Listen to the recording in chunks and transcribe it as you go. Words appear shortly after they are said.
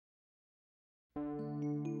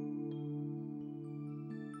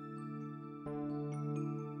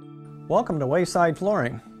Welcome to Wayside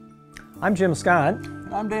Flooring. I'm Jim Scott.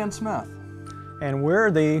 I'm Dan Smith. And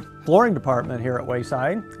we're the flooring department here at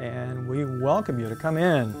Wayside, and we welcome you to come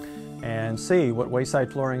in and see what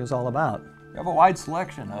Wayside Flooring is all about. We have a wide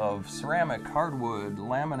selection of ceramic, hardwood,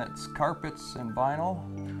 laminates, carpets, and vinyl.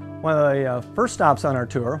 One of the first stops on our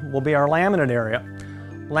tour will be our laminate area.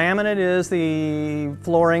 Laminate is the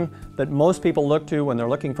flooring that most people look to when they're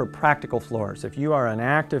looking for practical floors. If you are an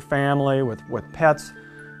active family with pets,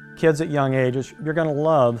 kids at young ages, you're going to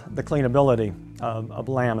love the cleanability of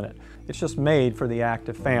laminate. It's just made for the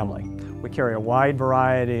active family. We carry a wide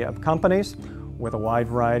variety of companies with a wide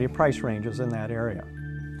variety of price ranges in that area.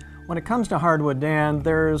 When it comes to hardwood, Dan,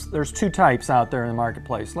 there's two types out there in the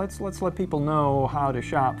marketplace. Let's let people know how to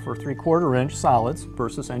shop for 3/4 inch solids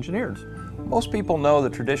versus engineered. Most people know the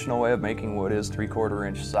traditional way of making wood is 3/4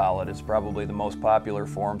 inch solid. It's probably the most popular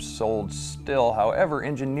form sold still. However,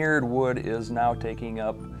 engineered wood is now taking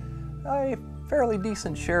up a fairly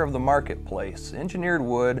decent share of the marketplace. Engineered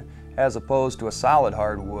wood, as opposed to a solid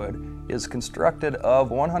hardwood, is constructed of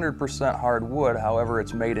 100% hardwood. However,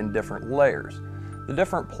 it's made in different layers. The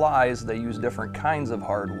different plies, they use different kinds of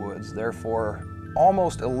hardwoods, therefore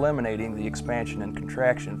almost eliminating the expansion and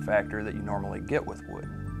contraction factor that you normally get with wood.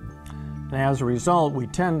 And as a result, we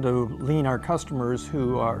tend to lean our customers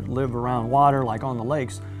who live around water, like on the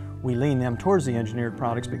lakes, we lean them towards the engineered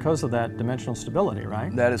products because of that dimensional stability,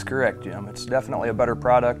 right? That is correct, Jim. It's definitely a better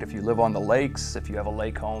product if you live on the lakes, if you have a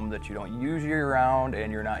lake home that you don't use year-round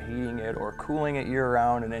and you're not heating it or cooling it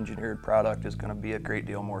year-round. An engineered product is going to be a great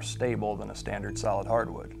deal more stable than a standard solid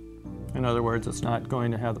hardwood. In other words, it's not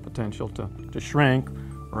going to have the potential to shrink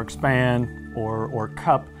or expand or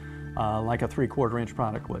cup like a 3/4 inch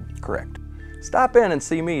product would. Correct. Stop in and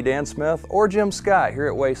see me, Dan Smith, or Jim Scott here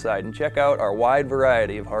at Wayside, and check out our wide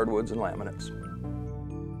variety of hardwoods and laminates.